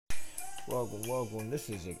Welcome. This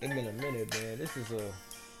is it's been a minute, man. This is a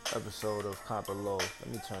episode of Copper Low. Let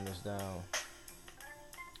me turn this down.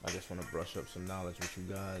 I just want to brush up some knowledge with you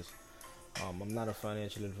guys. I'm not a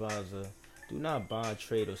financial advisor. Do not buy,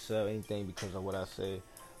 trade, or sell anything because of what I say.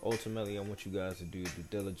 Ultimately, I want you guys to do due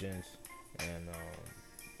diligence, and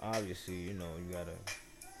obviously, you gotta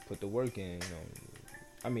put the work in.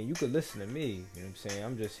 I mean, you could listen to me. You know what I'm saying?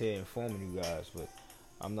 I'm just here informing you guys, but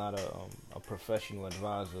I'm not a professional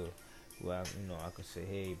advisor. Well, I could say,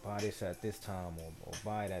 hey, buy this at this time or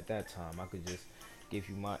buy it at that time. I could just give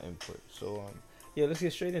you my input. So, yeah, let's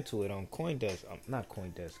get straight into it. Not Coindesk,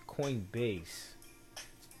 Coinbase.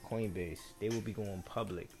 They will be going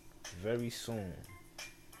public very soon,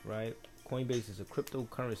 right? Coinbase is a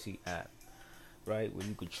cryptocurrency app, right, where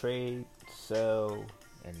you could trade, sell,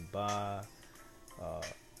 and buy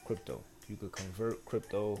crypto. You could convert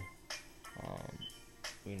crypto. Um,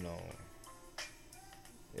 you know,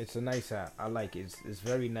 it's a nice app. I like it. It's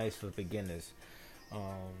very nice for beginners.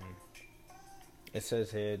 Um, it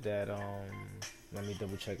says here that let me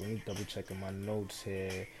double check. Let me double check in my notes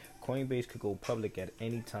here. Coinbase could go public at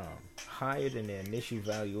any time, higher than their initial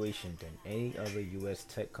valuation than any other U.S.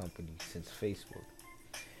 tech company since Facebook.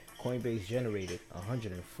 Coinbase generated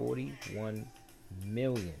 141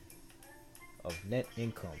 million of net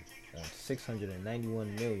income on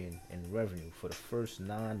 691 million in revenue for the first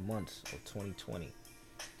 9 months of 2020.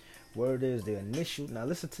 Word is the initial. Now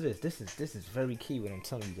listen to this. This is very key. What I'm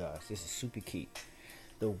telling you guys. This is super key.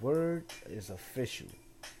 The word is official.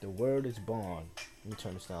 The word is bond. Let me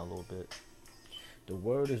turn this down a little bit. The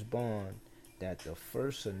word is bond that the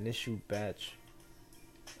first initial batch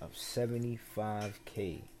of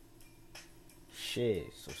 75k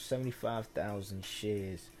shares, so 75,000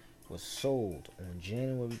 shares, was sold on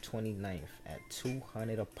January 29th at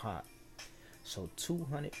 200 a pop. So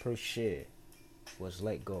 200 per share was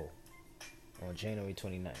let go on January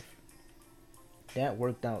 29th. That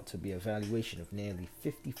worked out to be a valuation of nearly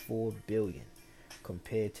 54 billion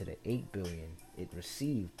compared to the 8 billion it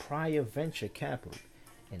received prior venture capital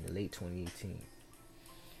in the late 2018.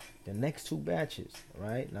 The next two batches,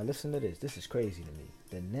 right? Now listen to this. This is crazy to me.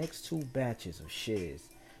 The next two batches of shares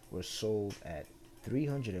were sold at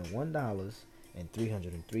 $301 and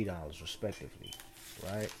 $303 respectively,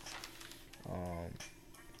 right?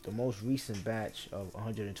 The most recent batch of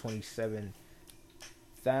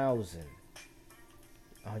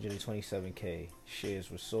 127k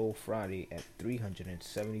shares were sold Friday at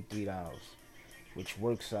 $373, which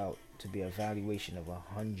works out to be a valuation of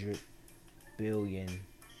 $100 billion.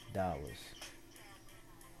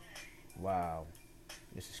 Wow,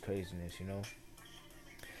 this is craziness,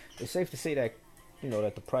 It's safe to say that,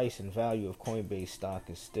 that the price and value of Coinbase stock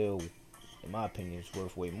is still, in my opinion, is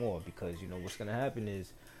worth way more because, what's going to happen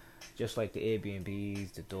is, just like the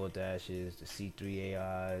Airbnbs, the DoorDashes, the C3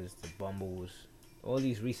 AIs, the Bumbles, all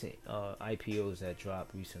these recent IPOs that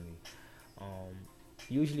dropped recently.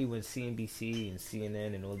 Usually when CNBC and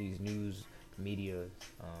CNN and all these news media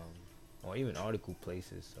or even article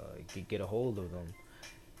places get a hold of them,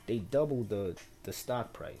 they double the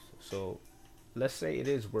stock price. So let's say it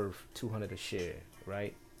is worth 200 a share,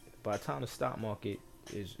 right? By the time the stock market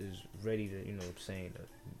is ready to, to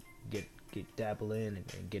get dabble in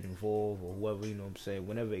and get involved, or whoever,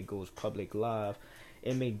 whenever it goes public live,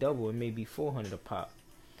 it may double. It may be 400 a pop.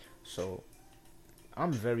 So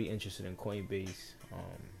I'm very interested in Coinbase.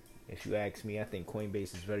 If you ask me, I think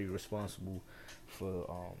Coinbase is very responsible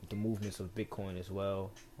for the movements of Bitcoin as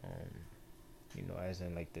well. As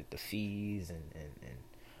in like the fees and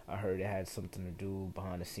I heard it had something to do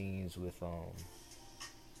behind the scenes with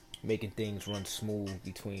making things run smooth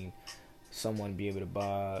between someone be able to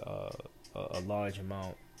buy a large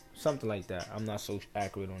amount, something like that. I'm not so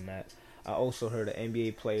accurate on that. I also heard an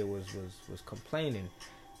NBA player was complaining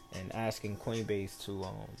and asking Coinbase to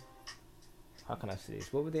how can I say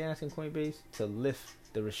this? What were they asking Coinbase? To lift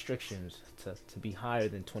the restrictions to be higher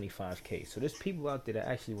than 25k. So there's people out there that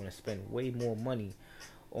actually want to spend way more money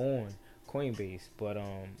on Coinbase, but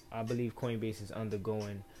I believe Coinbase is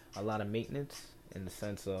undergoing a lot of maintenance in the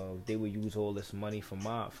sense of they will use all this money from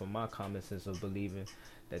my common sense of believing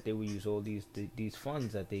that they will use all these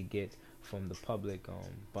funds that they get from the public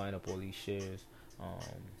buying up all these shares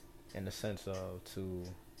in the sense of to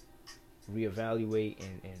reevaluate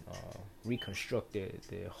and reconstruct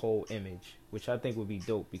their whole image, which I think would be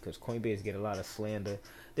dope because Coinbase get a lot of slander.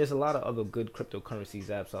 There's a lot of other good cryptocurrencies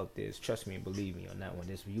apps out there. Trust me and believe me on that one.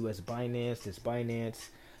 There's US Binance,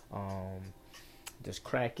 there's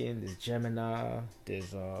Kraken, there's Gemini,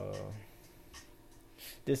 there's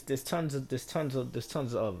there's tons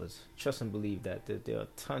of others. Trust and believe that there are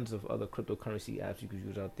tons of other cryptocurrency apps you could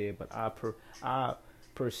use out there, but I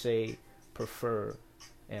per se prefer,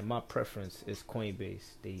 and my preference is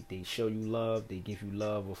Coinbase. They show you love, they give you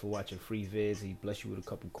love for watching free vids, they bless you with a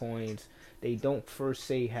couple coins. They don't first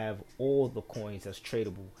say have all the coins that's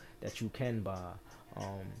tradable that you can buy.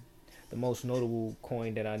 Um, the most notable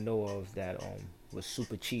coin that I know of that was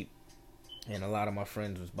super cheap, and a lot of my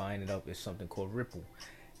friends was buying it up, is something called Ripple,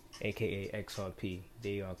 aka XRP.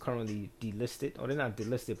 They are currently delisted, or they're not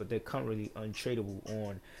delisted, but they're currently untradeable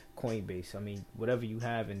on Coinbase. I mean, whatever you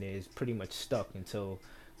have in there is pretty much stuck until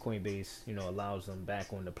Coinbase, allows them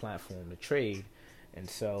back on the platform to trade and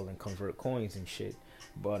sell and convert coins and shit.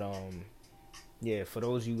 But yeah, for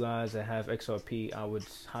those of you guys that have XRP, I would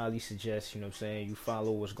highly suggest, you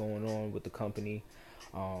follow what's going on with the company.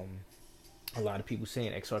 A lot of people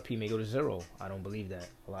saying XRP may go to zero. I don't believe that.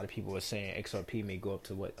 A lot of people are saying XRP may go up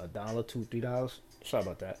to what, $1, $2, $3. Sorry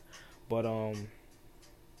about that. But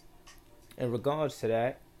in regards to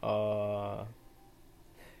that,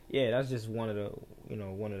 yeah, that's just one of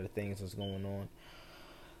the things that's going on.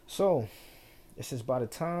 So it says by the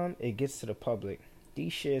time it gets to the public,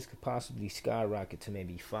 these shares could possibly skyrocket to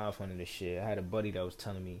maybe 500 a share. I had a buddy that was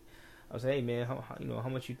telling me, I was like, hey man, how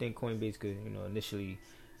much you think Coinbase could initially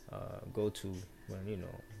go to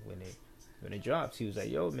when it drops? He was like,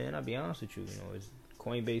 yo man, I'll be honest with you,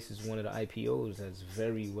 Coinbase is one of the IPOs that's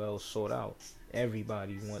very well sought out.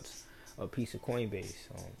 Everybody wants a piece of Coinbase.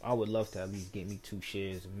 I would love to at least get me 2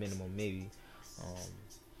 shares minimum, maybe.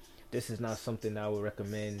 This is not something I would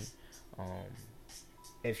recommend.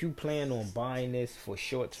 If you plan on buying this for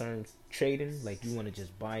short-term trading, like you want to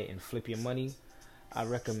just buy it and flip your money, I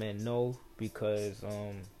recommend no, because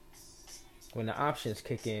when the options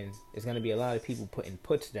kick in, there's going to be a lot of people putting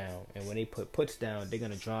puts down, and when they put puts down, they're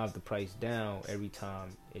going to drive the price down every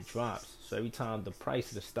time it drops. So every time the price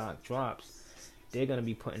of the stock drops, they're going to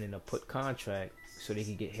be putting in a put contract so they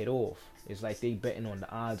can get hit off. It's like they betting on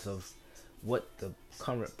the odds of what the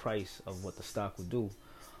current price of what the stock will do.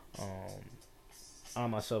 I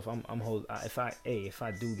myself, if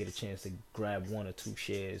I do get a chance to grab 1 or 2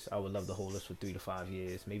 shares, I would love to hold this for 3 to 5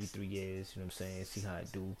 years, maybe 3 years, you know what I'm saying, see how I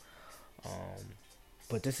do.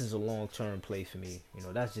 But this is a long-term play for me,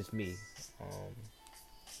 that's just me.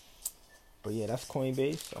 But yeah, that's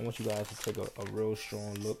Coinbase. I want you guys to take a real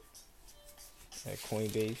strong look at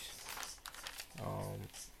Coinbase.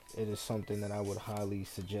 It is something that I would highly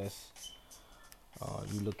suggest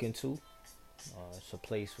you look into. It's a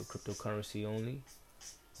place for cryptocurrency only.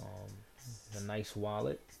 A nice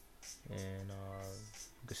wallet, and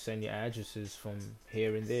you could send your addresses from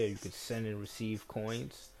here and there. You could send and receive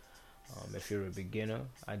coins. If you're a beginner,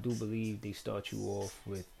 I do believe they start you off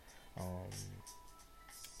with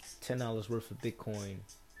 $10 worth of Bitcoin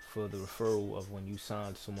for the referral of when you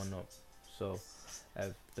sign someone up. So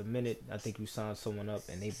at the minute I think you sign someone up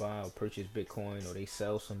and they buy or purchase Bitcoin, or they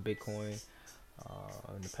sell some Bitcoin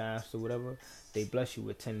in the past or whatever, they bless you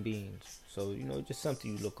with 10 beans. So just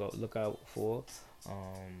something you look out for.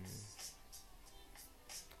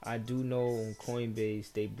 I do know on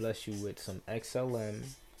Coinbase they bless you with some XLM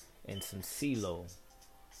and some CeeLo.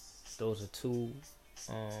 Those are 2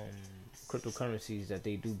 cryptocurrencies that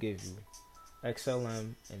they do give you,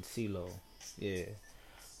 XLM and CeeLo. Yeah.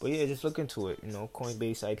 But yeah, just look into it.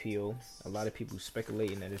 Coinbase IPO. A lot of people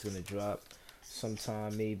speculating that it's gonna drop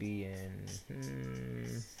sometime maybe in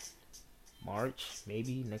March,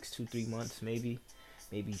 maybe next 2-3 months, maybe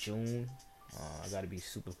June. I gotta be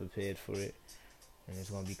super prepared for it, and it's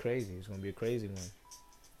gonna be crazy. It's gonna be a crazy one.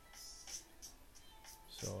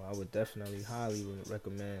 So I would definitely highly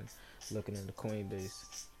recommend looking into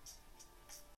Coinbase.